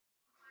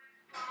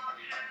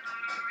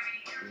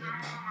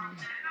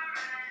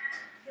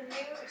Can you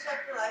shut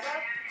the light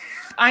off?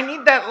 I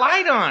need that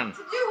light on. To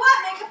do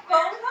what? Make a phone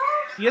call?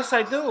 Yes,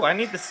 I do. I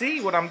need to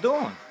see what I'm doing.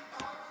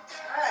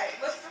 Alright,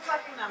 what's the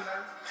fucking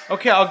number?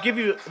 Okay, I'll give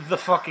you the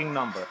fucking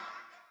number.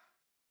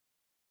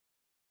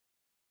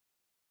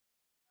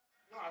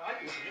 No, I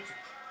like this music.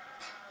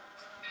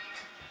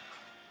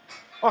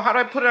 Oh, how do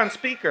I put it on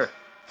speaker?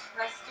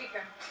 Press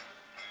speaker.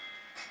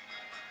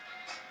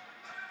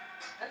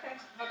 Okay,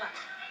 hold on.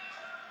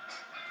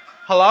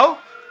 Hello?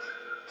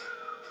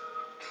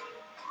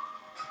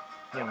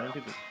 Yeah, maybe.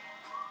 Let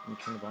me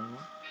turn the volume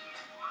on.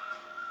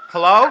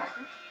 Hello?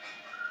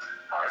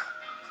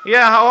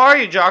 Yeah, how are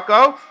you, Jocko?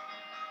 Okay,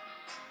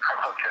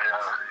 how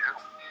are you?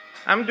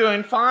 I'm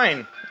doing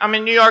fine. I'm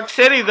in New York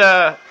City.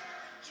 The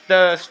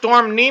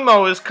storm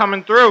Nemo is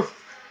coming through.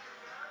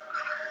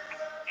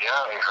 Yeah,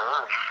 I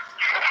heard.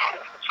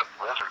 It's a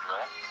blizzard,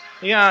 right?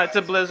 Yeah, it's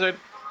a blizzard.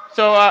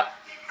 So,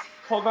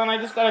 hold on, I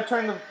just gotta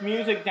turn the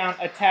music down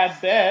a tad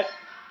bit,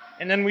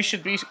 and then we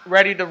should be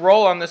ready to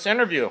roll on this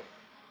interview.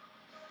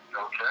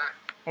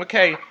 Okay.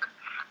 Okay.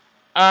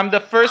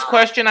 The first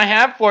question I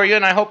have for you,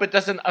 and I hope it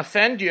doesn't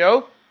offend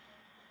you.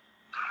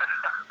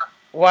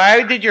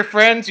 Why did your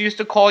friends used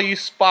to call you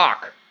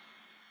Spock?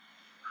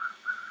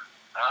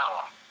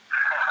 Oh.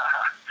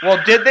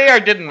 Well, did they or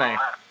didn't they?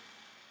 That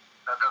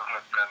doesn't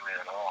offend me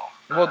at all.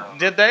 Well,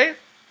 did they? I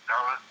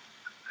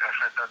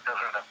said that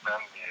doesn't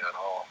offend me at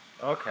all.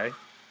 Okay.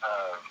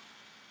 That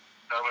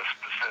was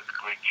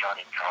specifically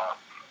Johnny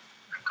Cobb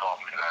who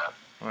called me that.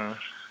 Well.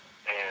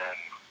 And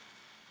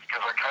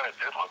because I kind of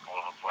did look a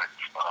little like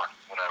Spock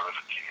when I was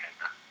a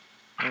teenager.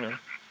 Okay.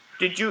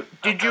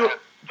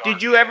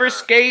 Did you ever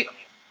skate?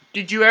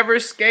 Did you ever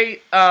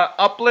skate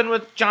Upland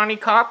with Johnny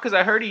Cobb? Because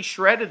I heard he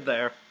shredded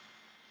there.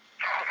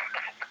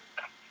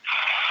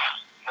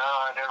 No,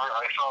 I never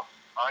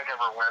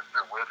went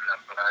there with him,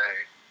 but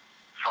I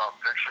saw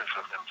pictures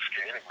of him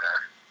skating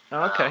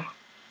there. Okay.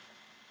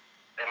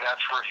 And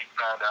that's where he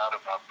found out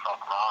about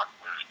punk rock,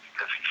 was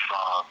because he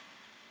saw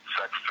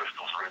Sex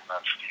Pistols written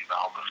on Steve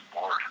Alba's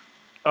board.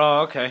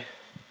 Oh, okay.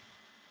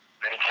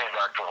 Then he came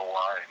back to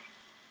Hawaii.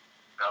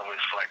 That was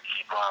like,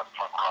 he brought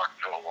punk rock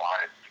to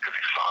Hawaii because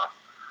he saw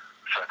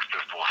Sex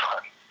Pistols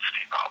on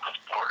Steve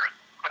Alba's board.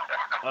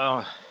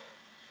 Oh.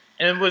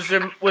 And was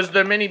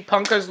there many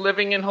punkers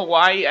living in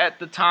Hawaii at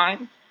the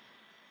time?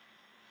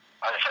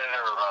 I'd say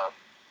there were about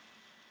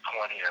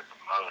 20 at the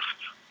most.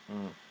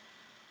 Mm.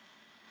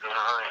 They were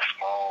very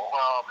small,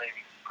 well,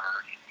 maybe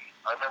 30.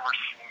 I remember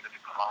seeing the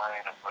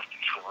decline of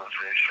Western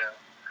civilization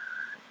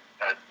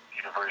at the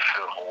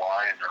University of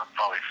Hawaii, and there were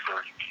probably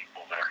 30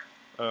 people there.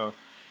 Oh.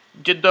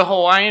 Did the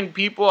Hawaiian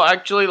people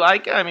actually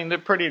like it? I mean, they're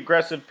pretty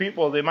aggressive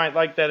people. They might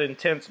like that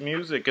intense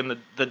music and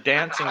the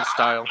dancing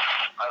style.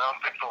 I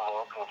don't think the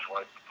locals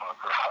liked the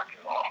punk rock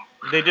at all.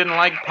 They didn't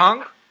like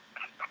punk?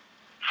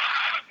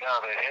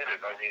 No, they hated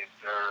it. I mean,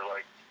 they're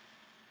like,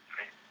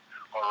 they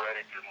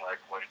already didn't like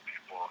white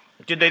people.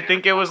 Did they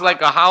think it was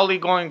like a Howley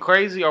going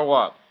crazy or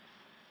what?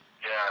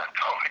 Yeah,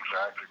 no,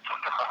 exactly.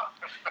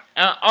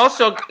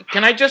 Also,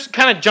 can I just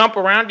kind of jump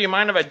around? Do you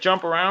mind if I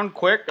jump around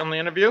quick on the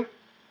interview?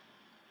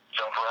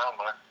 Jump around,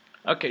 man.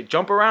 Okay,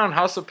 jump around.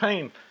 House of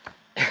Pain.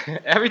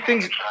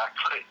 Everything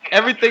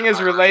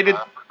is related.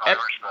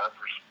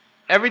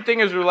 Everything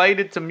is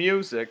related to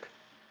music.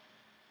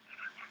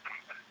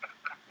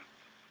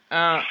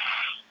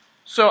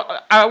 So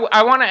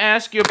I want to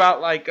ask you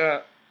about like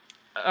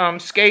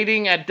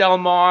skating at Del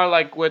Mar,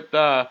 like with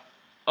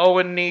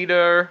Owen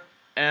Nieder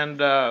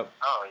and. Oh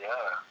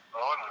yeah,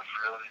 Owen was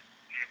really.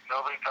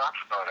 Nobody talks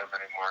about him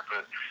anymore,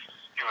 but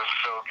he was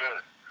so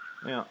good.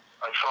 Yeah.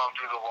 I saw him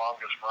do the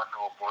longest rock and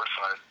roll board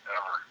slide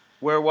ever.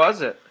 Where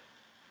was it?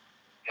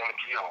 In the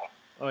keyhole.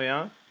 Oh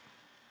yeah.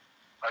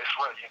 I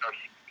swear, he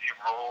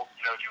rolled.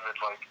 You would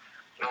like,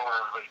 where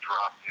everybody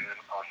dropped in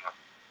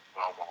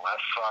on the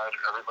left side.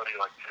 Everybody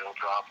like tail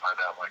dropped by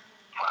that like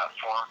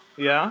platform.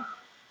 Yeah.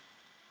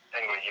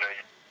 Anyway, you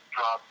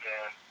drop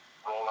in,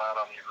 roll out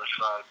on the other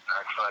side,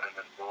 back side,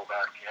 and then roll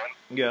back in.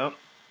 Yeah.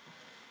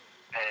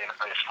 And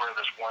I swear,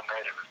 this one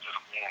night it was just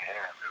me and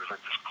him. It was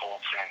like this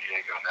cold San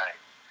Diego night.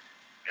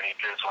 And he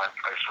did like,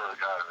 I swear to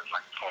God, it was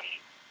like 25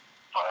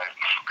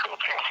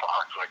 cocaine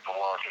blocks, like the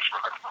longest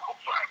rock and roll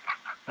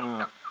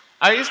fight.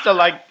 I used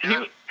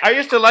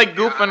to like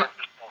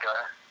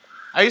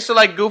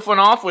goofing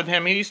off with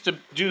him. He used to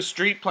do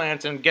street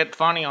plants and get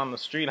funny on the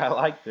street. I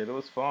liked it. It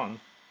was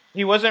fun.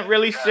 He wasn't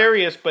really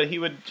serious, but he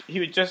would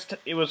just,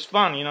 it was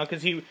fun,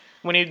 because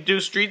when he'd do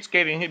street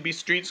skating, he'd be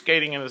street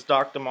skating in his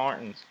Dr.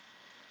 Martens.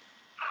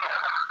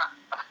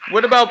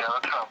 What about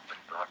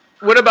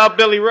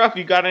Billy Ruff?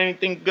 You got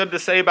anything good to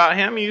say about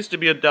him? He used to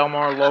be a Del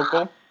Mar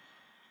local.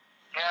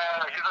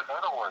 Yeah, he's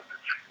another one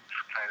that's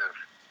kind of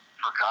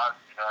forgotten.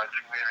 I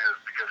think maybe it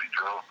was because he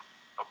drove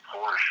a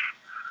Porsche.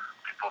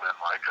 People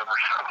didn't like him or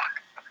something.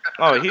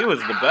 Oh, he was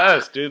the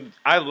best, dude.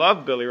 I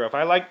love Billy Ruff.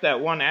 I liked that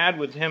one ad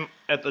with him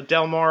at the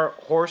Del Mar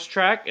horse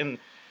track and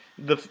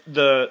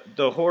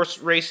the horse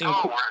racing.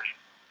 Oh,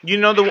 you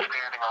know the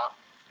standing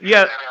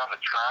on the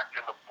track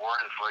and the board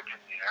is like in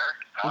the air?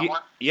 That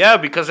one? Yeah,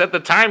 because at the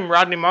time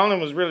Rodney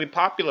Mullen was really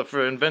popular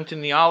for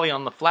inventing the ollie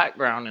on the flat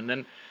ground, and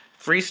then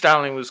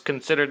freestyling was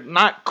considered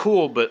not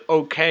cool but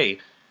okay.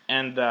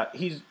 And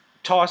he's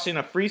tossing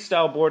a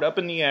freestyle board up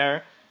in the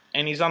air,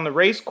 and he's on the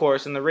race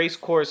course, and the race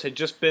course had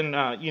just been,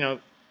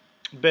 been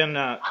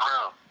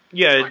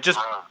it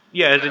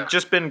had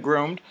just been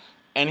groomed,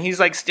 and he's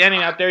like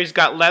standing out there. He's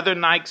got leather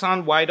Nikes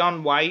on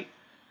white,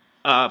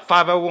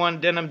 501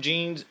 denim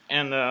jeans,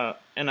 and an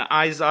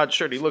Izod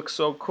shirt. He looks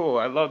so cool.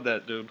 I love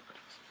that dude.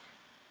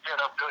 Yeah,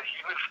 no, Billy,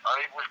 I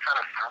was kind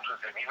of friends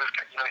with him. He was,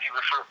 he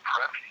was sort of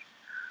preppy.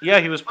 Yeah,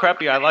 he was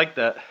preppy. I like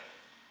that.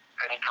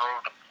 And he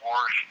drove the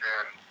Porsche,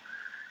 and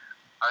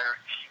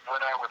he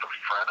went out with a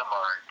friend of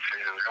mine too.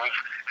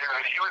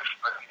 He was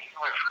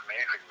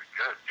amazingly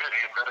good. Dude, he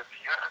invented the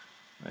unit.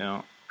 Yeah.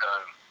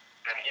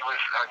 And he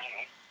was,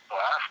 he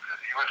blasted.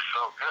 He was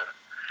so good.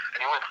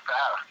 And he went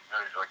fast.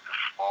 He's like this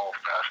small,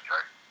 fast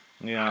guy.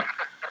 Yeah.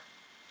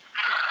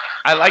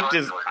 I liked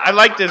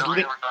his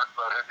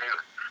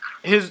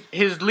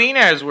lean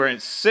airs were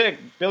sick.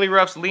 Billy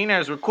Ruff's lean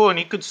airs were cool, and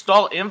he could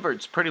stall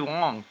inverts pretty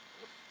long.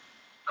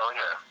 Oh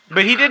yeah.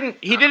 But he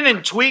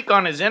didn't tweak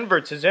on his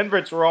inverts. His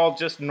inverts were all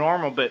just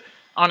normal, but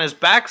on his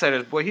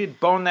backside, boy, he'd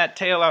bone that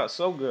tail out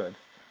so good.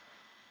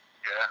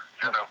 Yeah,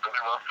 no,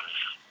 Billy Ruff is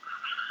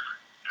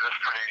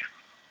pretty.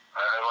 I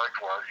liked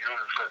one. He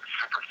was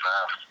super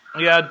fast.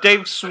 Yeah,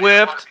 Dave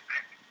Swift.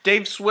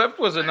 Dave Swift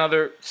was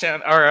another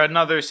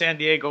San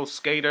Diego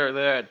skater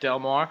there at Del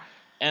Mar,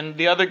 and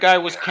the other guy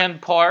was Ken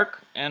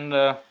Park, and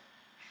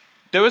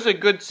there was a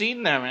good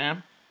scene there,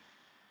 man.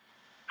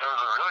 There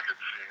was a really good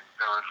scene.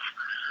 There was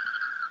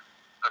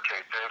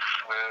Dave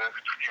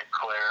Swift, Steve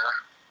Clare.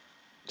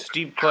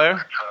 Steve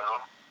Clare.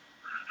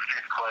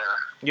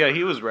 Yeah,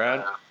 he was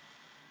rad. Oh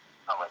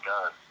my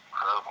God,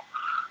 incredible.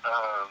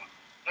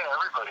 Yeah,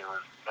 everybody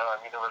was. No, I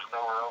mean there was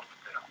nowhere else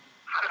to go.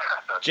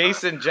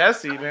 Jason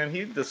Jesse, man,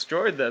 he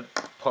destroyed that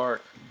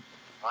park.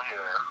 Oh yeah,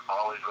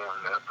 always over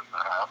there in the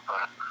half.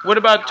 What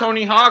about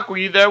Tony Hawk? Were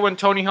you there when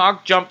Tony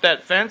Hawk jumped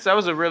that fence? That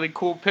was a really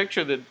cool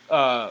picture that I know.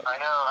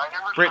 I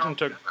never Britain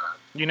took.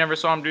 You never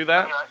saw him do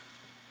that? I mean,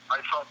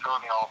 I saw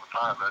Tony all the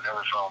time. I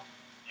never saw him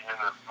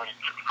even when he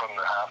took from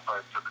the half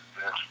pipe to the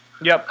dish.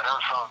 Yep. I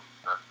never saw him.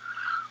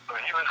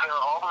 But he was there.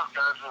 All those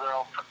guys were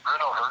there.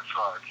 Bruno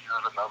Herzog. He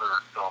was another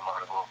Del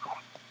Mar local.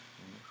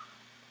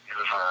 He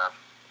was around.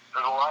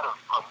 There's a lot of.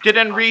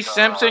 Didn't Reese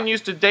Simpson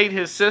used to date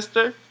his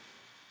sister? He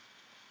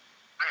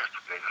used to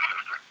date his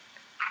sister.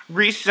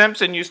 Reese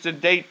Simpson used to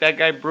date that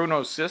guy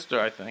Bruno's sister,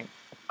 I think.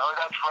 Oh,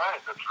 that's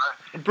right. That's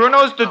right.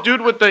 Bruno's the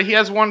dude with he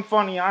has one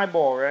funny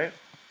eyeball, right?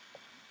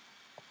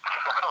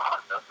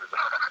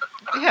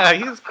 Yeah,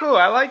 he's cool.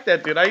 I like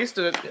that dude.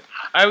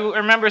 I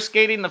remember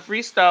skating the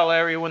freestyle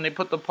area when they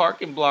put the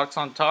parking blocks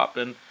on top,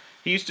 and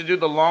he used to do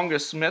the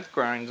longest Smith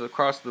grinds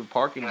across the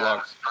parking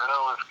blocks. Bruno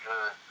was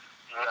good.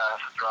 He had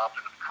to drop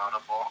in the corner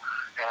ball.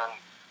 And,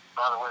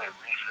 by the way,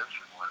 Reese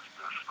Simpson was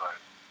just,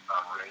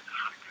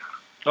 outrageously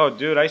good. Oh,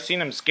 dude, I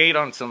seen him skate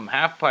on some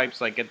half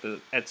pipes, like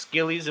at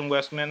Skilly's in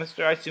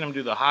Westminster. I seen him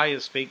do the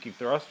highest fakie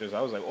thrusters.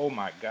 I was like, oh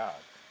my God.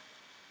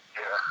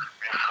 Yeah,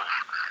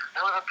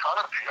 there was a ton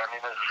of people. I mean,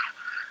 there's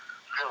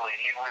Philly.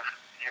 He was,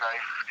 he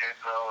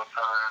skates all the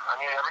time. I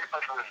mean,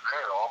 everybody was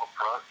there. All the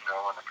pros,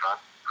 and the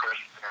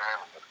Christian,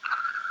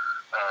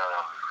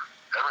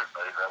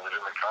 everybody that was in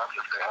the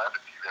contest, they had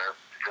to be there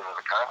because of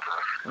the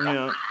contest.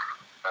 Yeah.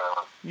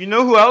 You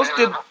know who else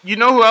did? You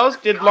know who else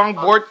did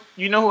longboard?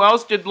 You know who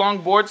else did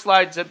longboard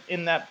slides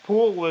in that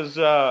pool was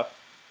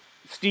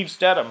Steve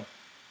Stedham.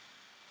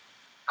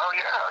 Oh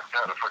yeah,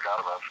 I forgot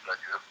about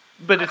Stegu.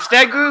 But it's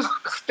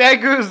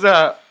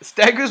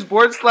Stegu's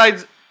board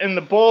slides in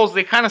the bowls.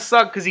 They kind of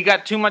suck because he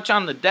got too much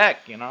on the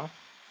deck, Yeah, too standing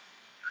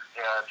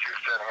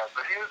up.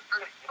 But he was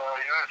pretty.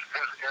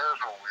 His airs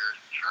were weird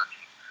and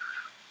jerky.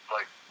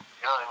 Like,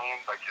 you know what I mean?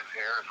 Like his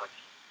airs, like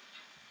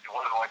it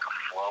wasn't like a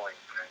flowing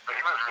thing. But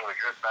he was really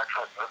good.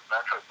 Backside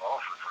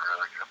bonuses were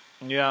really good.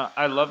 Yeah,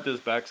 I loved his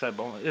backside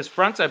bonus. His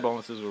frontside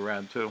bonuses were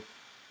rad too.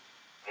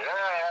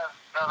 Yeah.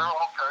 No, there are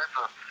all kinds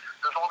of.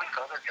 There's all these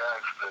other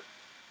guys that,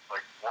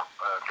 like,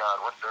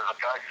 there's a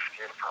guy who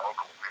skated for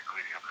Uncle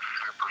Wiggly who was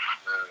super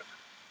smooth.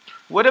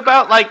 What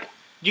about, like,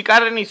 you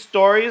got any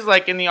stories,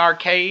 like, in the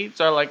arcades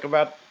or, like,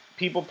 about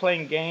people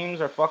playing games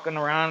or fucking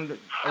around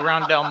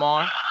Del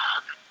Mar?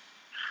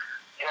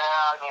 Yeah,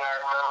 I mean, I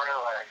remember,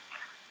 like,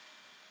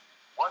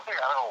 one thing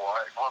I don't know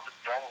why, well, the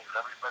Denny's,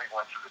 everybody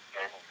went to the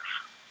Denny's.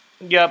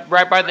 Yep,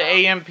 right by the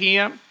AM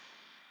PM?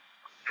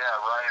 Yeah,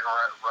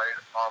 right by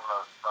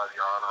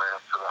the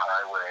on-ramp to the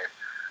highway.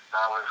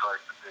 That was,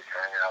 like, the big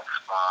hangout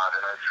spot,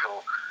 and I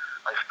still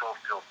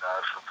feel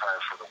bad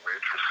sometimes for the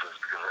waitresses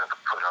because they have to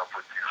put up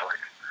with these,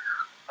 like,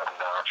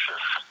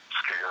 obnoxious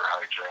skater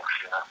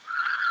hijinks,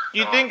 Do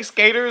you think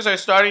skaters are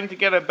starting to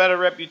get a better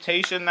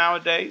reputation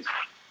nowadays?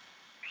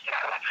 Yeah,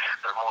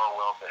 they're more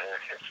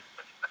well-behaved.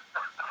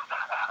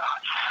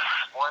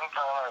 One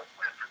time,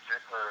 in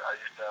particular,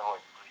 I used to have,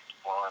 like, bleached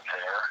blonde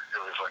hair.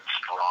 It was, like,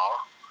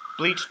 straw.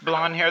 Bleached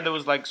blonde hair that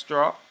was like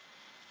straw?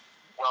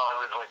 Well,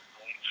 it was, like,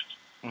 bleached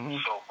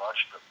so much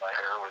that my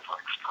hair was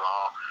like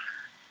straw.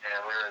 And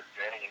we were at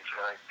Denny's,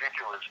 and I think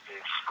it was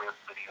Dave Swift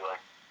that he sort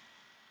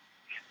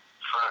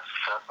of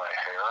set my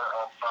hair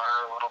on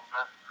fire a little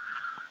bit.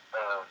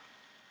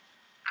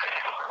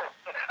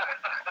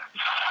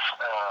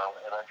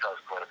 And that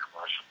caused quite a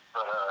commotion.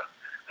 But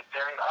the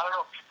Denny's, I don't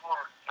know, people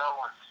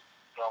know it's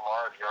Del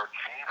Mar, the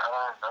arcade. I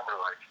don't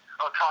remember, like,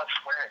 Todd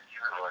Swank, he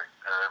was like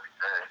there every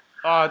day.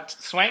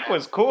 Swank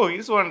was cool.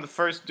 He's one of the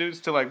first dudes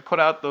to like put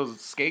out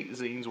those skate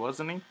zines,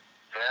 wasn't he?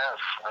 Yeah,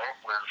 Swank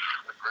was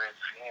a great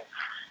scene.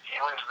 He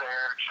was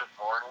there, shit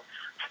morning.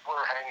 People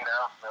were hanging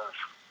out in those.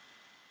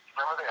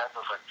 Remember they had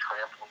those like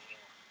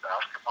trampoline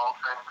basketball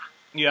things?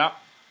 Yeah.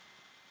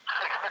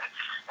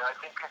 And I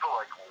think people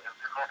like lived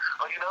in there.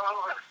 Oh, you know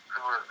who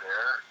were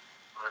there?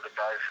 Who were the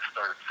guys who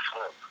started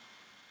Flip?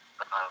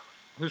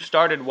 Who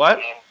started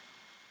what?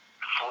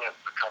 Flip,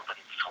 the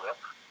company Flip.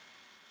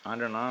 I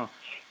don't know.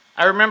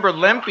 I remember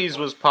Limpy's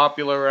was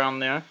popular around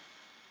there.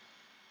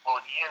 Well,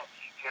 Ian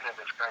Deacon and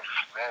this guy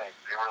Smeg,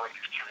 they were like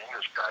these two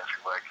English guys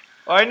who like.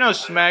 Oh, I know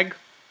Smeg.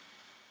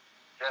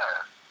 Yeah.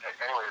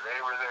 Anyway, they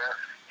were there.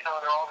 You know,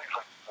 they're all these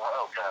like,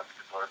 oh god,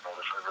 the Lord knows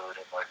I really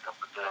didn't like them,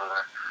 but they were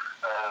there.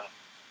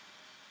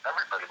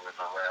 Everybody was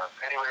around.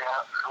 Anyway,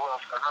 who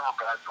else? I remember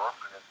Brad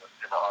Dorfman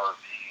in the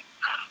RV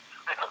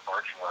in the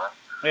parking lot.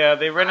 Yeah,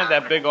 they rented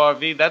that big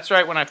RV. That's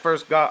right when I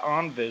first got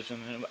on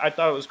Vision. I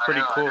thought it was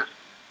pretty cool.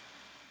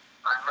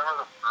 I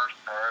remember the first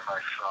time I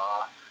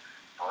saw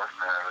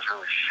Dorfman, I was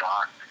really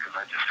shocked because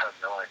I just had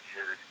no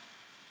idea that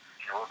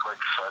he looked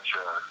like such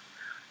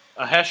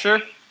a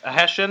Hesher? A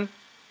Hessian?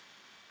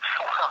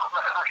 Well,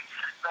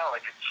 not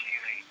like a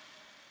cheesy,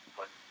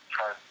 like,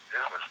 kind of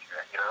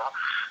businessman, you know?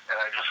 And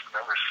I just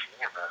remember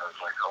seeing him and I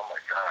was like, oh my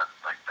god,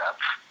 like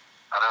that's,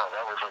 I don't know,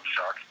 that was like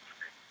shocking to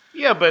me.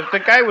 Yeah, but the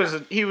guy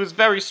he was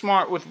very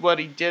smart with what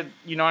he did,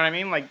 you know what I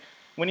mean? Like,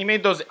 when he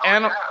made those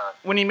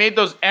when he made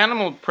those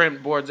animal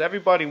print boards,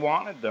 everybody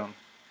wanted them.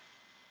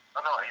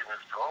 Oh no, he was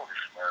totally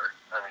smart.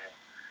 I mean,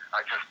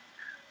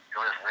 it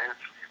was weird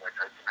to me, like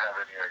I didn't have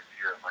any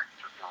idea, like,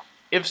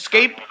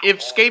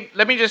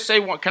 let me just say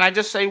one, can I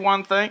just say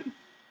one thing?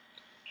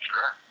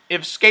 Sure.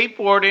 If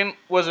skateboarding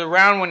was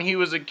around when he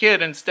was a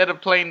kid, instead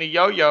of playing the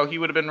yo-yo, he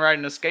would have been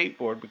riding a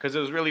skateboard because it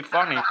was really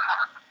funny.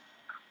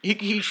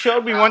 He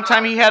showed me one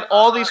time he had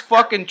all these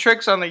fucking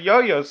tricks on the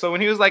yo-yo. So when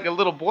he was like a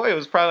little boy, it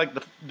was probably like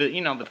the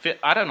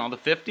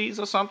 50s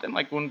or something,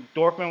 like when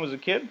Dorfman was a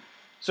kid.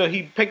 So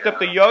he picked up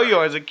the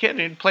yo-yo as a kid and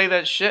he'd play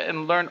that shit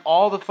and learn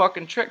all the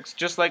fucking tricks,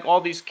 just like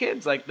all these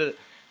kids. Like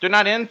they're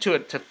not into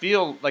it to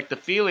feel like the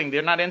feeling.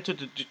 They're not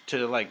into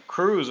to like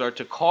cruise or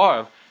to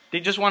carve. They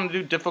just want to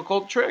do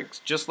difficult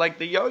tricks, just like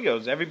the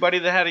yo-yos. Everybody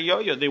that had a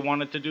yo-yo, they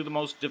wanted to do the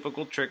most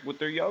difficult trick with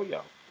their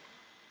yo-yo.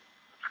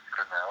 That's a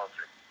good analogy.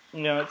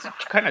 You know, it's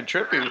kind of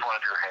trippy. Just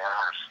wanted your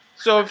hammers.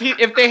 So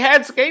if they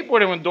had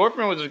skateboarding when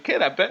Dorfman was a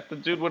kid, I bet the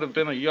dude would have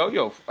been a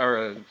yo-yo or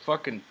a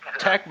fucking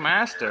tech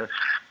master.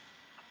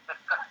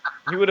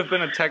 He would have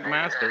been a tech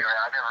master. Anyway,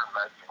 I never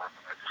met him. I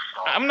just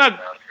saw him.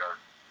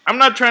 I'm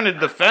not trying to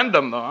defend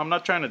him though. I'm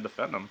not trying to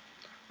defend him.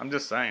 I'm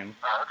just saying.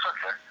 That's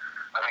okay.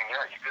 I mean,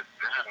 yeah, you did.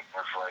 Vision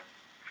was like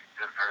he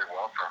did very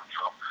well for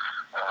himself.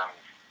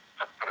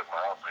 To put it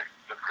mildly,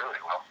 did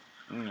really well.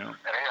 Yeah.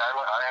 And hey,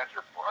 I had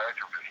your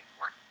vision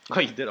board. Oh,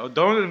 you did. Oh,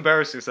 don't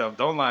embarrass yourself.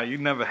 Don't lie. You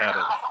never had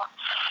it. I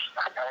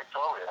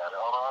totally had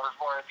it. Although I was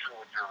more into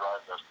when you're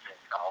riding those pink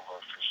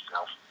Alma fish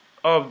tails.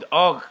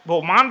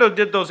 Well, Mondo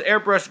did those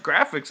airbrush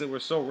graphics that were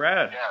so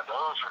rad. Yeah,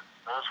 those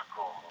are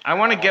cool. I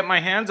want to get my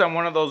hands on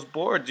one of those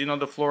boards. You know,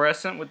 the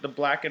fluorescent with the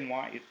black and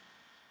white.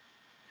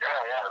 Yeah.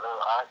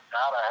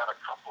 I had a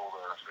couple of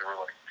those. They were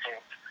like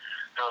pink.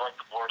 They were like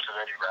the boards that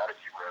Eddie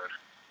Radke rode.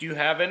 Do you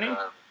have any? No,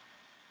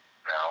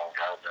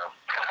 God no.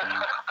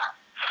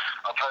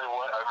 I'll tell you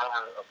what, I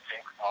remember a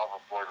pink Alma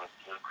board with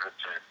blue grip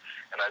tape,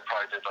 and I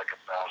probably did like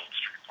 1,000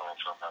 street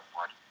plants on that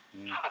board.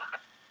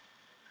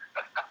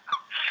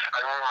 I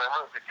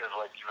remember it because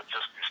like you would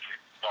just do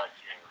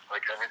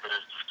like everybody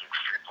was just doing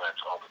street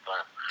plants all the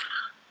time.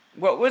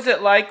 What was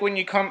it like when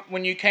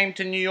you came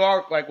to New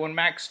York? Like when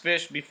Max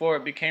Fish, before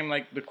it became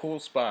like the cool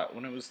spot,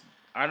 when it was,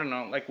 I don't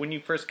know, like when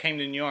you first came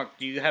to New York.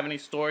 Do you have any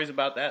stories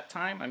about that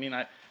time? I mean,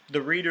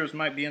 the readers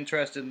might be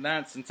interested in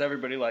that since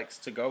everybody likes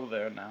to go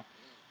there now.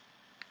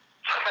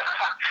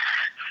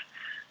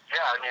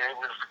 Yeah, I mean, it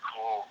was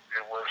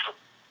a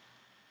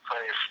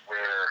place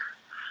where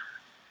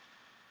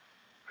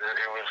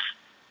it was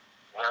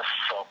less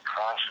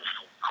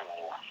self-consciously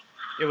cool.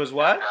 It was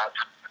what?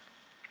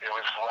 It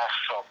was less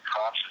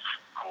self-conscious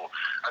and cool.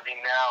 I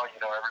mean, now, you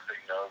know, everybody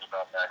knows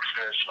about Max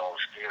Fish and all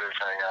the skaters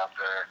hang out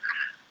there.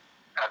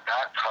 At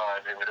that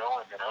time, it had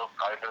only been open,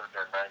 I lived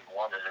there in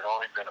 91, it had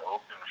only been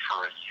open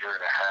for a year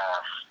and a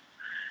half.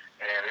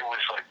 And it was,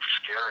 like,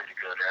 scary to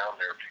go down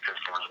there because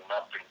there was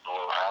nothing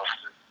below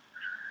Houston.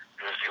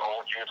 It was the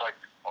old, you had, like,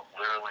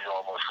 literally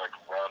almost, like,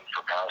 run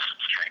from Houston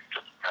Street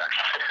to Max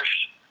Fish.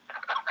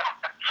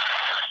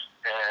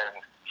 And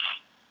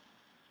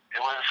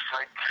it was,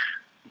 like,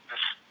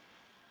 this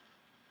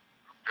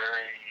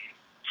very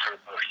sort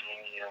of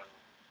bohemian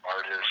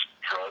artist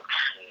drug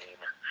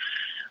scene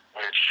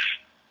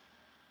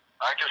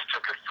I just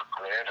took it for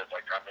granted.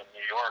 Like, I'm in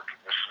New York, and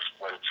this is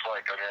what it's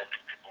like. I mean,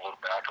 people look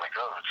back like,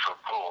 oh, it's so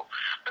cool.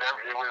 But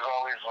it was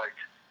always like,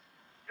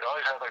 it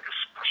always had like a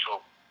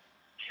special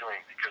feeling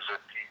because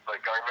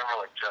like, I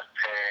remember like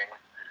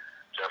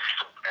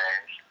Jefferson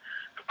Pang,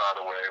 who, by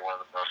the way, one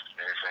of the most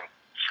amazing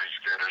street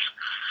skaters.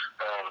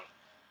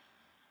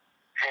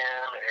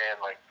 Him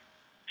and like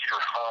Peter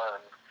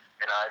Hun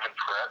and Ivan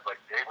Perret, like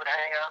they would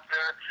hang out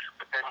there.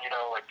 But then, you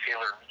know, like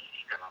Taylor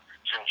Mead and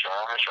Jim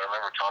Jarmusch, I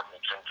remember talking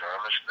to Jim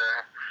Jarmusch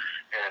there,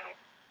 and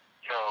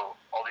you know,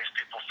 all these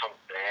people from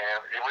the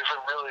band. It was a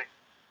really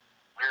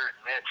weird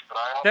mix, but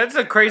I also That's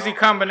a crazy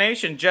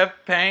combination. Jeff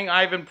Pang,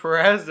 Ivan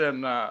Perez,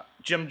 and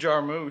Jim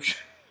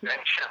Jarmusch. And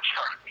Jim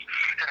Jarmusch.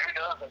 And who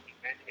knows? I mean,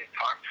 maybe they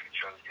talked to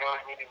each other. You know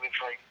what I mean? It was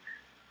like.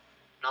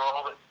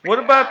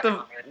 What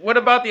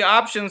about the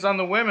options on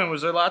the women?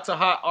 Was there lots of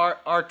hot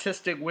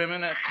artistic women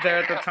there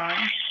at the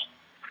time?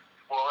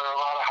 Well, there were a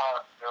lot of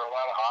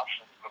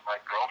options, but my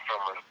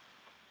girlfriend was,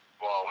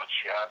 well,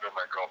 she had been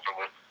my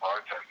girlfriend was the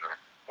bartender,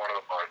 one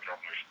of the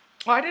bartenders.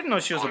 Oh, I didn't know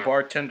she was a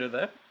bartender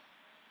there.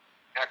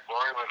 Yeah,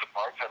 Gloria was a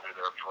bartender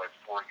there for like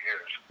 4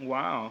 years.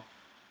 Wow.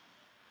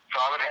 So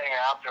I would hang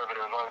out there, but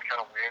it was always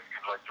kind of weird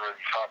because like there were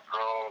these hot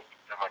girls,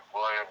 and like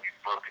Gloria, we'd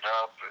broken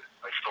up, but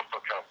I still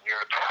felt kind of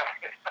weird about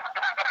it.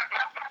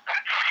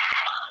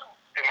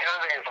 And the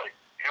other thing is like,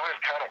 it was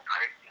kind of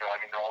great, you know, I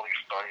mean, all these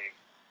funny,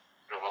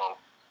 a little,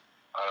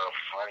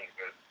 funny,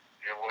 but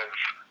there was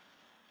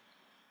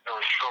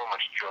so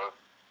much drug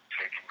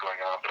taking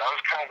going on, but I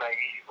was kind of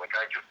naive, like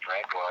I just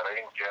drank a lot, I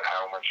didn't get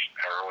how much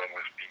heroin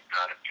was being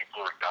done, and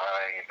people were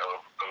dying and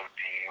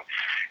ODing,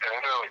 and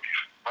then there were like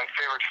these, my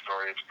favorite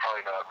story, it's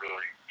probably not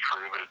really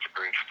true, but it's a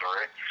great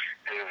story,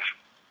 is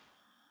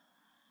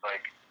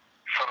like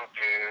some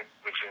dude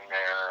was in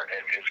there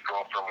and his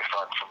girlfriend was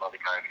talking to some other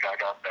guy, the guy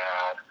got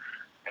bad,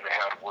 and they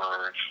had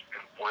words,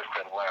 and the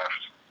boyfriend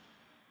left,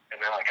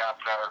 and then like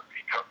after that,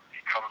 he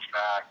comes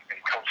back, and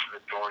he comes to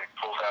the door, and he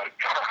pulls out a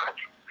gun, and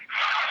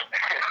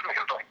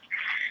it's like,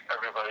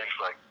 everybody's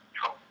like,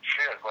 oh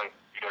shit, like,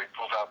 you know, he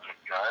pulls out the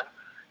gun,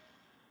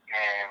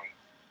 and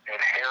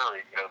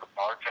Harry, you know, the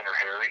bartender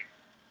Harry,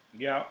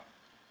 yeah,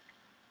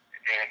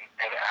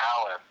 and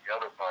Alan, the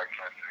other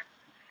bartender,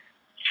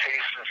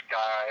 chase this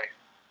guy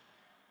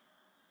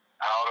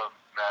out of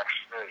Max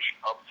Fish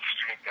up the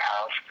street to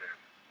Houston.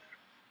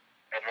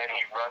 And then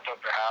he runs up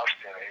to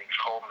Houston and he's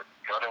holding the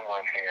gun in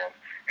one hand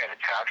and a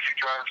taxi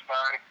drives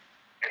by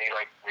and he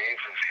like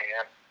waves his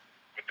hand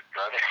with the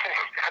gun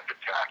at the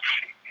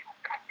taxi.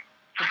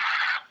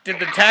 Did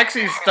the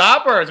taxi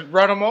stop or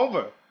run him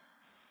over?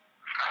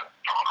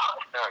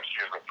 No,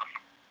 excuse me.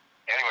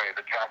 Anyway,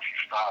 the taxi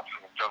stops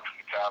and he jumps in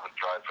the cab and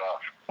drives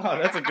off. Oh,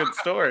 that's a good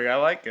story. I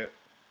like it.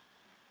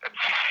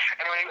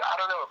 Anyway, I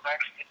don't know.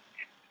 Max,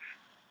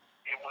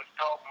 it was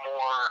felt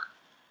more.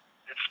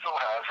 It still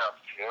has that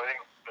feeling,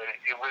 but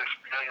it was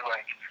really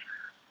like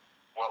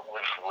what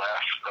was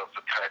left of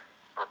the type,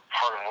 or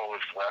part of what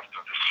was left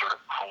of this sort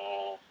of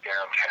cool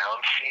downtown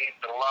scene.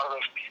 But a lot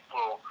of those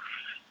people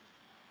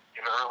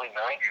in the early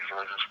 '90s, there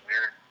was this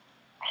weird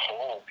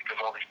hole because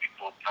all these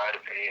people died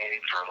of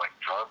AIDS or like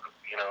drug,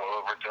 you know,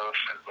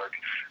 overdoses. Like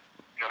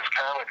it was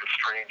kind of like a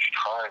strange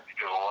time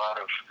because a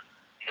lot of,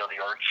 you know, the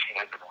art scene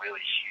had been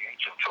really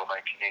huge until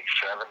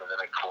 1987, and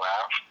then it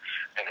collapsed,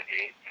 and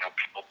you know,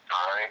 people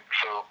dying.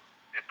 So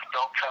it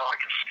felt kind of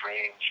like a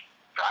strange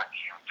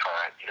vacuum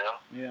time, you know?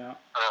 Yeah.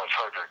 I don't know, it's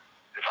hard to,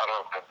 I don't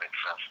know if that makes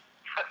sense.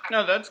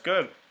 No, that's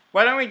good.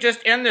 Why don't we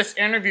just end this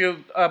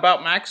interview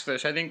about Max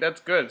Fish? I think that's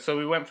good. So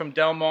we went from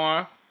Del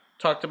Mar,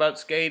 talked about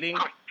skating,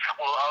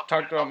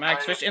 talked about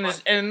Max Fish, and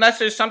unless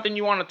there's something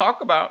you want to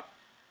talk about.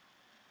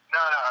 No,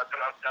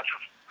 that's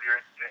just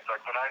weird things.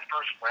 Like when I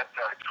first went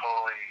there,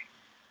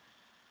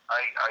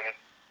 I had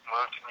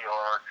moved to New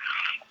York,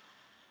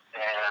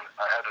 and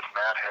I had this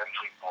Matt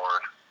Hensley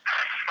board,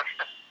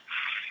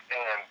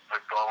 and the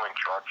going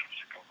trucks, if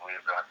you can believe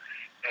that.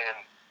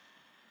 And,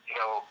 you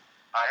know,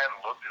 I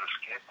hadn't looked at a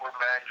skateboard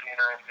magazine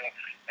or anything,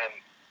 and,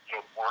 you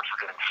know, boards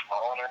were getting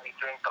small and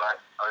everything, but I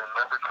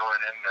remember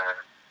going in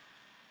there,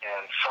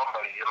 and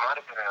somebody, it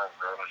might have been Aaron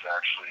Rose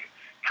actually,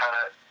 kind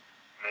of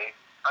made,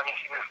 I mean,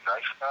 he was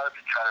nice about it,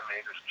 he kind of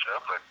made this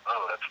joke, like,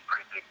 oh, that's a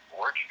pretty big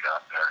board you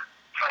got there.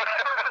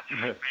 You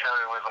know,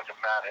 it was like a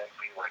Matt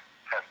Hensley, like,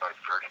 10 by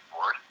 30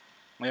 board.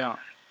 Yeah.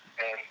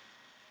 And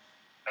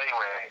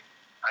anyway,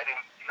 I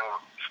didn't, you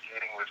know,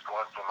 skating was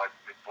going from like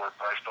big board,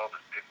 but I still had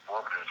this big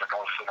board, but it was like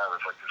all of a sudden I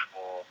was like this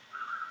whole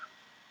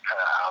kind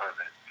of out of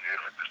it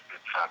dude with this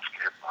big fat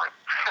skateboard.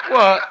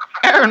 Well,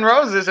 Aaron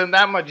Rose isn't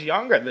that much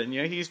younger than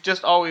you. He's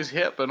just always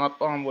hip and up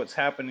on what's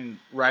happening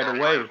right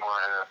away.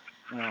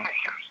 Yeah.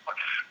 But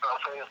I'll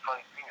tell you a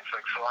funny thing. It's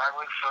like, so I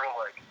was sort of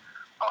like,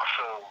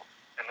 also,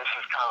 and this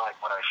is kind of like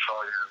when I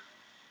saw you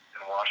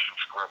in Washington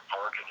Square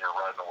Park and you're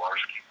riding a water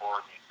ski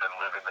board and you've been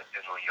living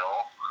in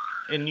Lyon.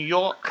 In New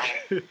York?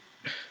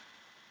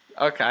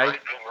 Okay. Have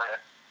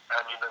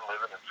you been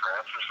living in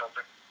France or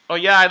something? Oh,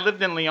 yeah, I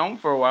lived in Lyon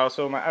for a while,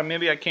 so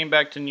maybe I came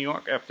back to New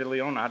York after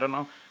Lyon. I don't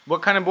know.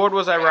 What kind of board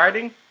was I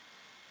riding?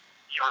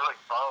 You were like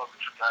following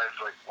this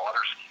guy's like water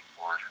ski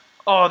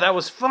Oh, that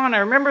was fun. I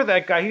remember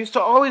that guy. He used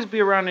to always be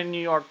around in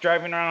New York,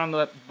 driving around on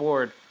that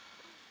board.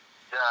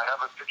 Yeah, I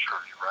have a picture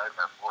of you riding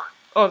that board.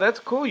 Oh, that's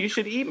cool. You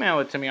should email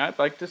it to me. I'd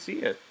like to see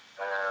it.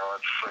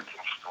 Let's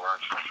freaking store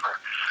it somewhere.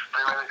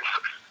 Anyway,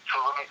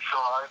 so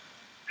I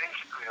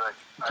basically like.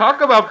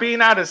 Talk about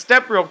being out of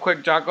step real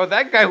quick, Jocko.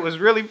 That guy was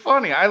really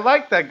funny. I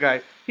like that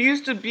guy. He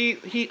used to be,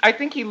 I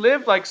think he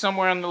lived like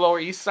somewhere on the Lower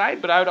East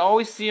Side, but I would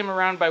always see him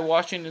around by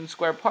Washington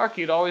Square Park.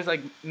 He'd always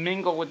like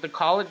mingle with the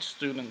college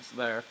students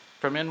there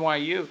from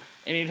NYU.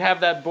 And he'd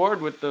have that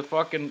board with the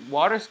fucking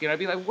water skiing. I'd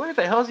be like, where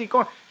the hell is he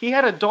going? He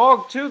had a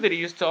dog too that he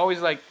used to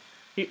always like,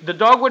 the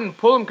dog wouldn't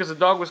pull him because the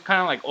dog was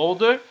kind of like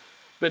older,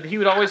 but he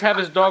would always have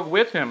his dog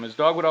with him. His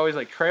dog would always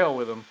like trail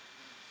with him.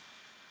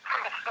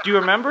 Do you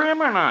remember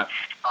him or not?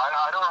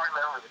 I don't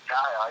remember the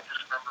guy. I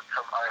just remember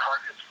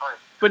it's funny.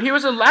 But he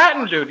was a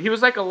Latin dude. He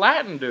was like a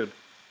Latin dude.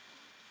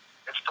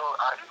 It's still,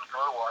 I didn't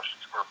go to Washington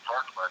Square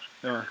Park much.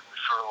 Yeah. It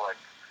was sort of like,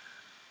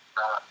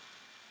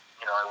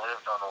 I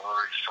lived on the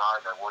Lower East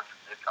Side. I worked,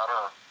 I don't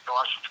know,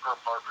 Washington Square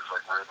Park was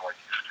like right in like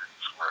Eastern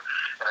Square.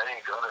 And I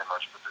didn't go there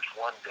much, but this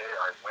one day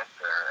I went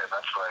there, and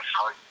that's when I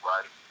saw you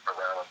riding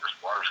around on this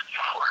water ski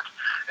board.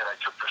 And I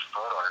took this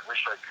photo. I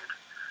wish I could.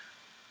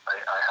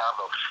 I have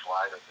a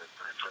slide of it,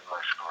 but it's in my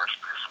store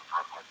space in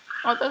Brooklyn.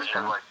 Oh, that's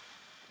fun.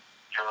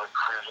 You're like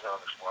cruising on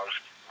this water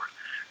ski board.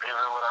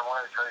 Anyway, what I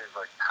wanted to tell you is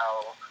like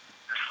how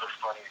this is a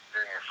funny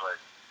thing. Is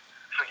like,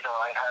 so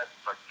I had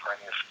like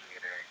plenty of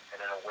skating, and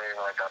in a way,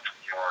 when I got to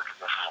New York, and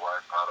this is why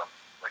I thought of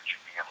like you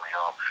being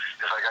Leo,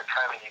 is like I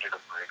kind of needed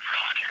a break from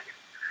skating,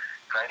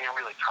 and I didn't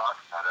really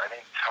talk about it. I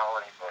didn't tell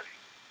anybody.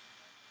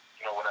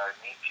 When I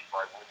meet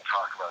people, I wouldn't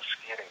talk about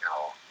skating at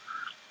all,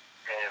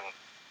 and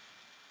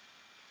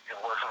it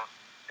wasn't,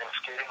 and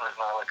skating was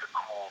not like a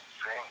cool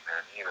thing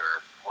then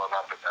either. Well,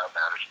 not that that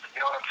matters, but you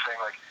know what I'm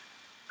saying? Like,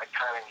 I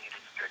kind of needed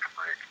to take a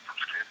break from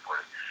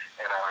skateboarding,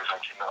 and I was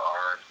like,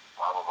 art,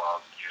 blah, blah,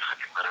 blah, music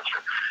and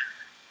literature.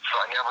 So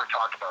I never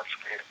talked about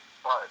skating,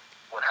 but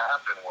what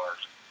happened was,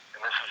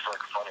 and this is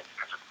like funny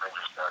because it brings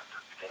us back to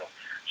the beginning,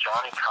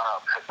 Johnny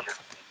Cobb had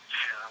given me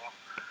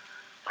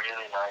 2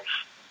 really nice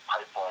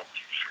Pipeline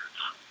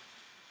t-shirts,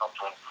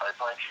 Upland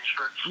Pipeline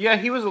t-shirts. Yeah,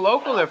 he was a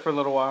local there for a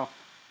little while.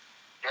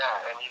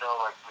 Yeah, and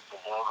like with the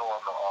logo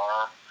on the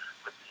arm,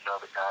 with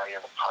the guy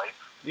in the pipe.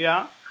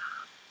 Yeah.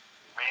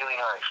 Really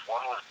nice.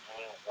 One was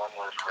blue, one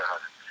was red.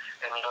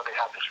 And they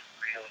had this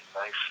really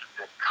nice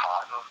thick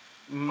cotton.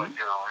 Like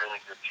they were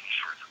really good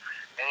t-shirts.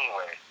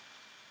 Anyway,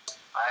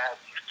 I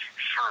had these 2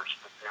 shirts,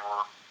 but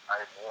I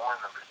had worn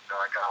them, but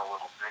I got a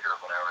little bigger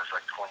when I was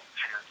like 22.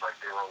 Like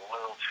they were a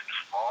little too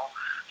small,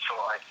 so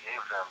I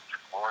gave them to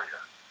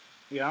Gloria.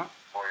 Yeah.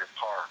 Gloria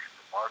Park,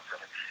 the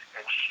bartender,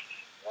 and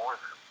she wore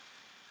them.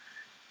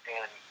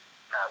 And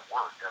at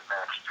work at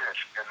Max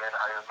Fish, and then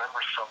I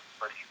remember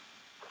somebody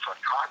was like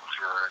talking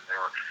to her,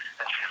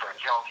 and she's like,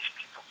 all these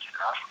people keep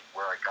asking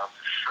where I got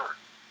this shirt.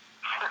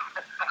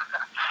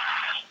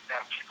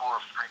 And people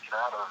were freaking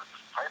out over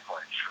this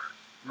Pipeline shirt,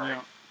 right?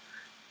 Yeah.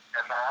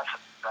 And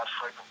that's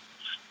like the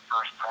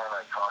first time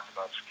I talked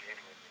about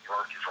skating in New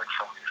York. Is like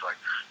somebody's like,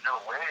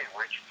 no way,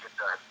 where'd you get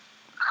that?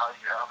 How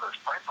do you have this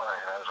Pipeline?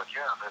 And I was like,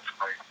 yeah, that's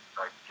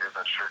I gave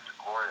that shirt to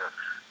Gloria.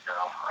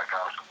 I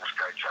got it from this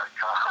guy, Jack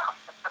Cobb.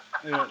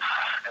 Yeah.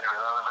 Anyway,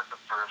 that was like the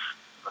first,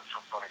 that's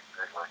a funny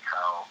thing, like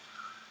how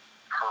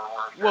her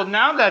work. Well,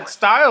 now that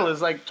style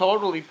is like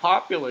totally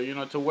popular,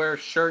 to wear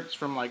shirts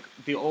from like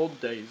the old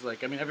days.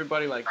 Like, I mean,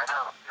 everybody like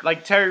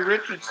Terry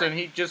Richardson,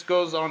 he just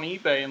goes on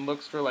eBay and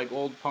looks for like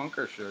old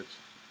punker shirts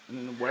and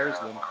then wears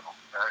them.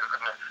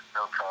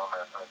 No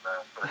comment on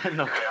that. But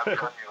No. I'm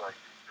telling you, like,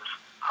 this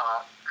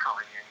hot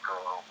Korean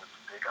girl with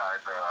the big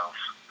eyebrows,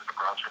 with the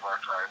Groucho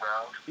Marx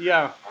eyebrows.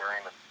 Yeah.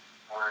 Wearing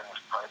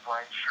this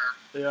Pipeline shirt.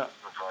 Yeah.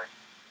 Was like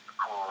the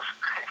coolest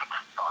thing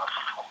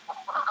possible.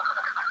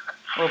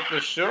 Well, for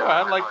sure.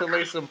 I'd like to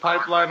lay some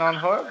Pipeline on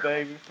her,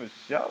 baby, for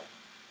sure.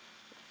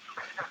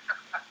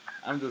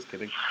 I'm just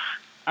kidding.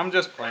 I'm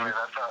just playing. Anyway,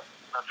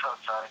 that's how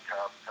Johnny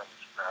Cobb comes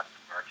back to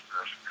Max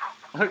Fish.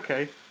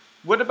 Okay.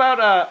 What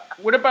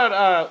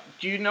about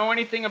do you know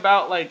anything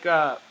about like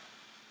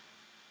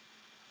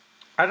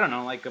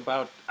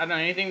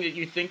anything that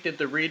you think that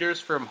the readers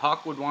from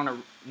Huck would want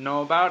to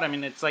know about? I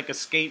mean, it's like a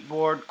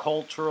skateboard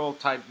cultural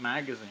type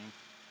magazine.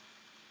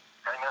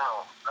 I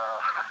know.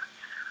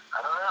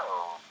 I don't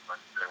know what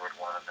they would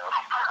want to know.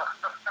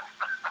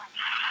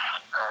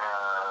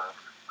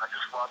 I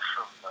just watched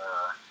some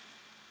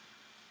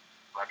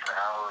like an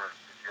hour of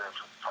videos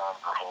of Tom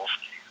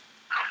Verholsky.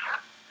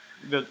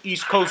 The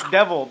East Coast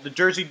Devil, the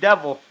Jersey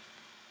Devil.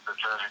 The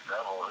Jersey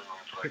Devil, who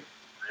was like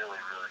really,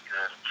 really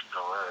good and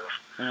still is.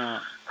 Yeah.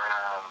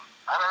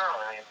 I don't know.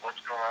 I mean, what's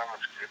going on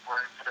with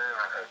skateboarding today?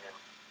 I mean,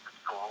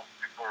 it's cool.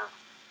 People are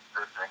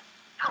ripping.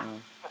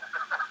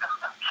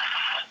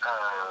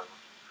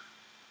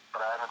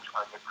 But I'm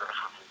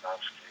aggressively not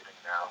skating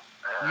now.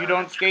 You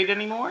don't skate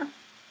anymore?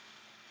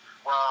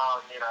 Well,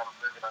 I mean, I've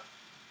lived in the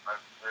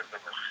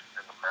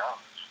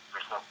mountains.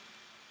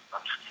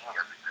 I'm skiing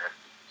every day.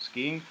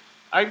 Skiing?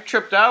 I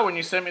tripped out when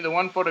you sent me the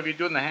one photo of you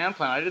doing the hand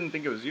plant. I didn't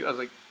think it was you. I was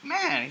like,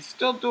 man, he's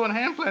still doing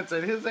hand plants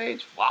at his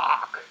age.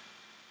 Fuck.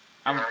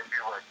 I'm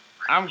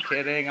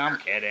kidding. I'm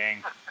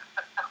kidding.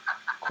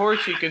 Of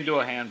course you can do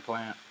a hand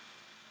plant.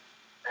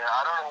 Yeah,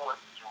 I don't know what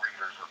the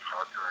readers of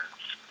Tucker is,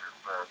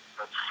 but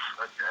that's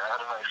okay. I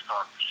had a nice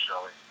talk with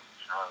Shelly.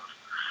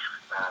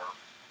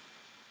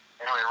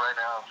 Anyway, right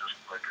now I'm just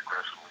like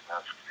aggressively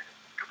not skiing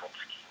because I'm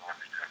skiing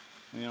every day.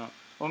 Yeah.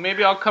 Well,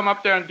 maybe I'll come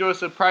up there and do a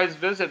surprise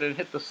visit and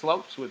hit the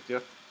slopes with you.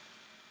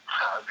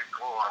 That'd be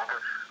cool.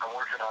 I'm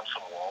working on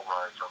some wall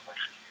rides on my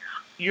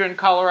skis. You're in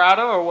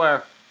Colorado or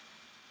where?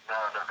 No,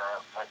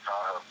 Lake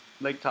Tahoe.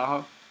 Lake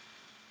Tahoe.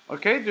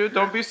 Okay, dude.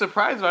 Don't be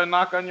surprised if I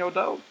knock on your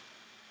door.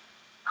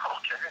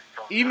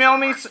 Okay. Email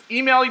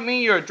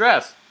me your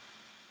address.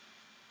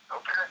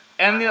 Okay.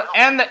 And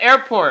the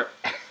airport.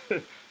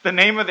 The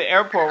name of the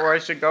airport where I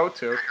should go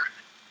to. You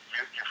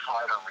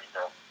fly to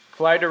Reno.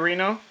 Fly to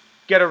Reno?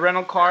 Get a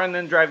rental car and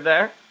then drive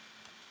there?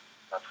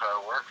 That's how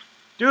it works.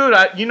 Dude,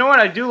 you know what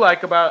I do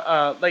like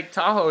about Lake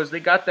Tahoe is they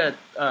got that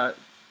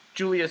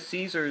Julius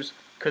Caesar's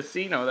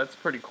casino. That's a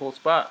pretty cool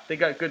spot. They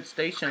got good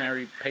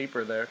stationery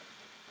paper there.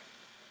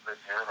 They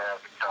have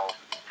the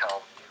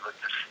Cal Music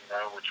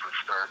Casino, which was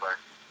started by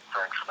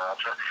Frank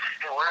Sinatra.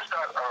 Hey, where's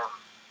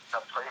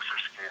that place you're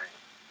skating?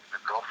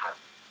 Your girlfriend.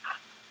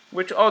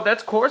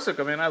 That's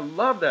Corsica, man. I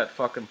love that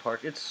fucking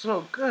park. It's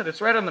so good.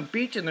 It's right on the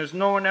beach, and there's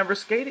no one ever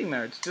skating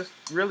there. It's just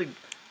really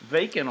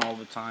vacant all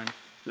the time.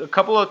 A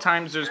couple of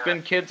times there's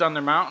been kids on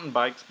their mountain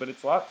bikes, but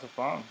it's lots of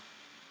fun.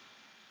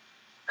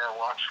 Yeah,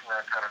 watching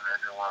that kind of made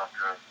me want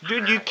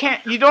to...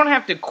 Dude, you don't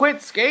have to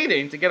quit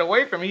skating to get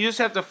away from it. You just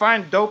have to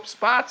find dope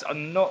spots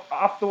on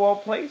off-the-wall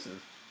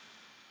places.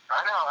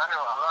 I know. I'm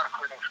not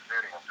quitting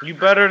skating. You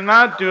better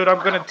not, dude. I'm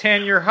going to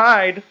tan your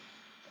hide.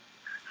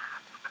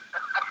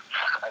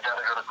 I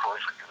gotta go to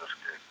Corsica this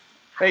skate.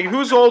 Hey,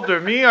 who's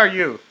older, me or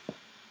you?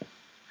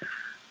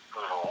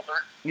 Who's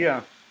older?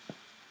 Yeah.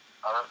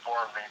 I was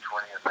born May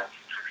 20th,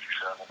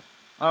 1967.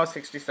 Oh,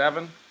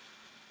 67?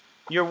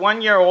 You're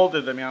 1 year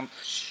older than me.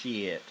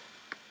 Shit.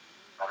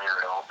 I'm a year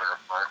older,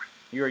 Mark.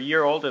 You're a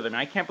year older than me.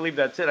 I can't believe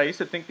that's it. I used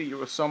to think that you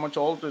were so much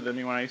older than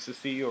me when I used to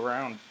see you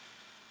around.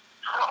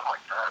 Oh my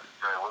God,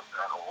 I look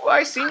that old. Well,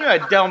 I seen you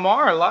at Del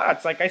Mar a lot.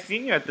 It's like I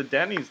seen you at the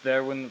Denny's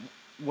there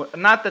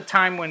not the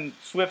time when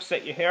Swift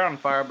set your hair on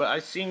fire, but I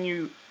seen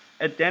you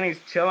at Denny's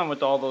chilling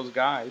with all those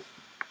guys.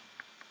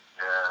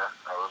 Yeah,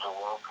 I was a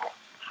local.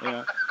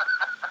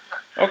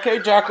 Yeah. Okay,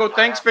 Jocko,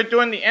 thanks for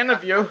doing the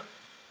interview.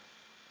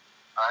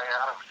 I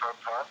had some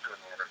fun doing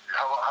the interview.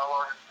 How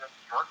long have you been in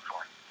New York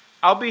for?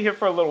 I'll be here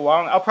for a little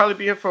while. I'll probably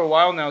be here for a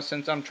while now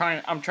since I'm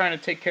trying to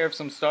take care of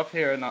some stuff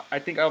here, and I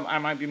think I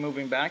might be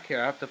moving back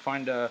here. I have to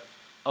find a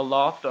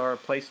loft or a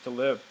place to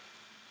live.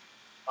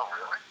 Oh,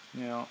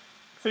 really? You know.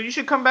 So you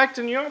should come back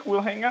to New York. We'll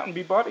hang out and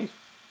be buddies.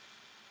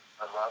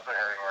 I'd love to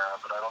hang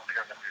out, but I don't think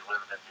I'm going to be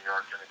living in New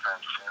York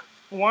anytime soon.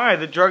 Why?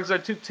 The drugs are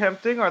too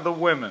tempting, or the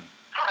women?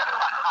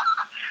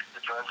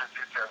 The drugs are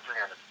too tempting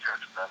and it's too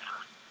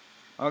expensive.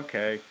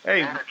 Okay.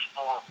 Hey, And it's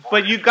full of but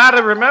boring you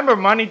gotta people. remember,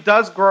 money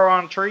does grow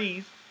on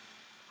trees.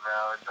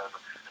 No, it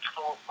doesn't. It's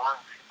full of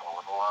boring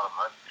people with a lot of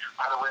money.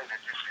 By the way,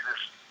 did you see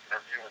this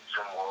interview with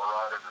Jim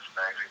Walrod in this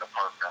magazine,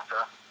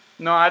 Apartmento?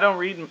 No, I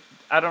don't read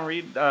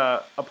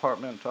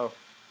Apartmento.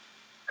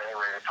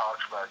 Anyway, it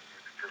talks about you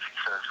because he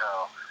says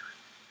how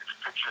it's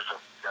pictures of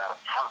that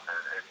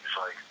apartment, and he's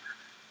like,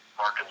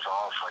 Mark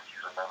Gonzales, like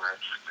he's another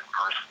interesting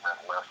person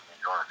that left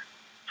New York.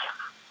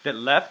 That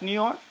left New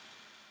York?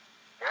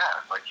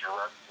 Yeah, like you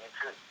left, me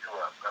too. You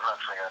left. I'm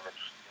not saying I'm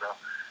interested, you know.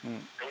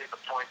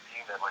 The point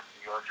being that like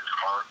New York is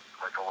hard.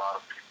 Like a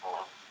lot of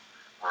people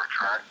who were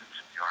attracted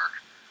to New York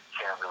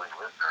can't really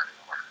live there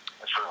anymore.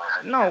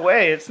 No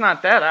way, it's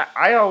not that.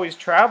 I always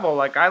travel.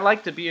 Like I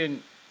like to be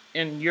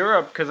in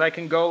Europe because I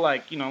can go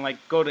like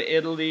go to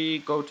Italy,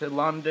 go to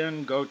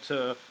London, go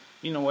to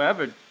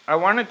wherever. I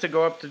wanted to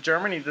go up to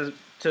Germany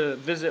to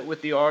visit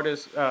with the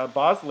artist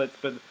Boslitz,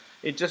 but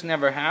it just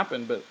never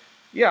happened. But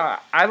yeah,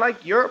 I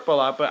like Europe a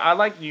lot, but I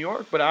like New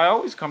York. But I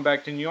always come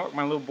back to New York.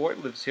 My little boy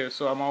lives here,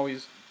 so I'm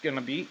always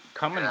gonna be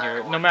coming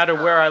here. No matter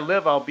where I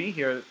live, I'll be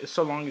here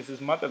so long as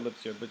his mother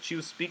lives here. But she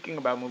was speaking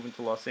about moving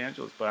to Los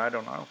Angeles, but I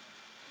don't know.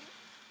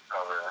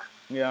 Oh,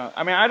 really? Yeah,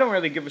 I mean, I don't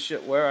really give a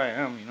shit where I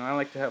am. I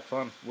like to have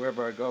fun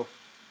wherever I go.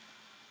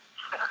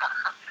 Yeah,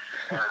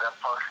 that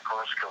park in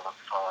Corsica looked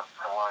fun.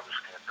 I wanted to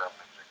ski at that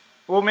music.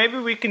 Well, maybe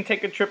we can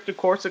take a trip to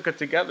Corsica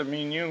together,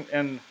 me and you,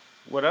 and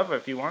whatever,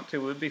 if you want to.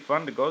 It would be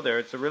fun to go there.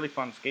 It's a really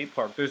fun skate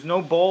park. There's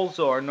no bowls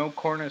or no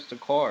corners to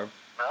carve.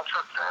 That's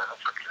okay,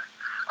 that's okay.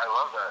 I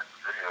love that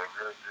video. It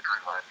really did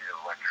remind me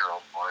of like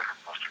Carol's boy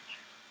from Mr.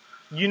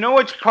 Keith. You know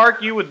which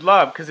park you would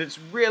love, because it's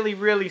really,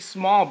 really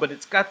small, but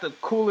it's got the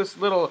coolest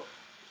little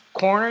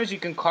corners. You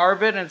can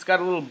carve it, and it's got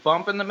a little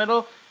bump in the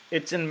middle.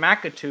 It's in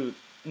Makatu,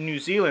 New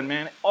Zealand,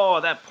 man.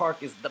 Oh, that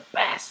park is the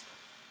best.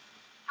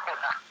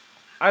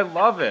 I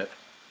love it.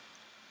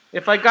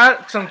 If I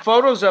got some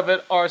photos of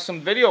it or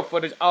some video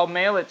footage, I'll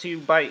mail it to you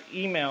by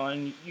email,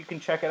 and you can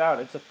check it out.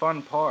 It's a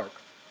fun park.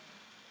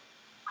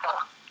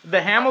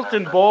 The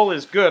Hamilton Bowl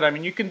is good. I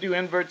mean, you can do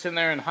inverts in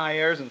there and high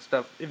airs and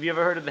stuff. Have you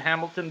ever heard of the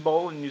Hamilton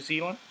Bowl in New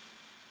Zealand?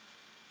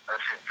 I've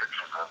seen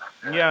pictures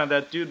of it. Yeah,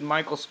 that dude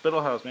Michael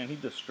Spittlehouse, man, he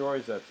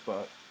destroys that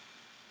spot.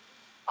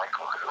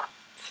 Michael who?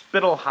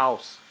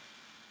 Spittlehouse.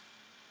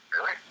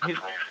 Really? That's He's-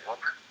 amazing.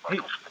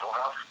 Michael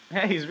Spittlehouse?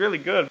 Yeah, he's really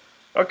good.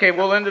 Okay,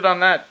 we'll end it on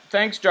that.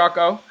 Thanks,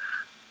 Jocko.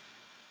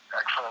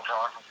 Excellent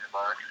talking to you,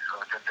 Mark.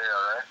 Have a good day,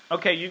 alright?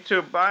 Okay, you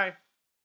too. Bye.